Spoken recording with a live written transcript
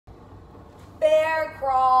bear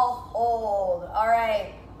crawl hold. All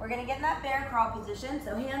right, we're gonna get in that bear crawl position.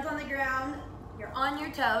 So hands on the ground, you're on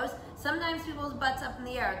your toes. Sometimes people's butts up in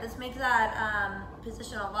the air. This makes that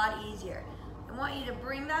position a lot easier. I want you to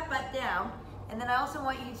bring that butt down, and then I also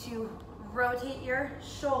want you to rotate your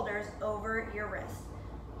shoulders over your wrist.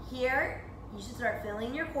 Here, you should start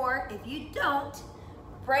feeling your core. If you don't,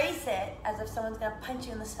 brace it as if someone's gonna punch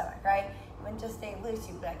you in the stomach, right? You wouldn't just stay loose,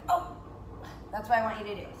 you'd be like, oh. That's what I want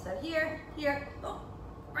you to do. So here, oh,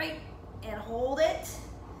 right, and hold it.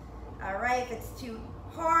 All right, if it's too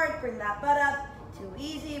hard, bring that butt up. Too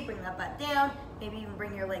easy, bring that butt down. Maybe even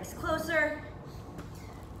bring your legs closer.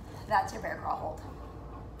 That's your bear crawl hold.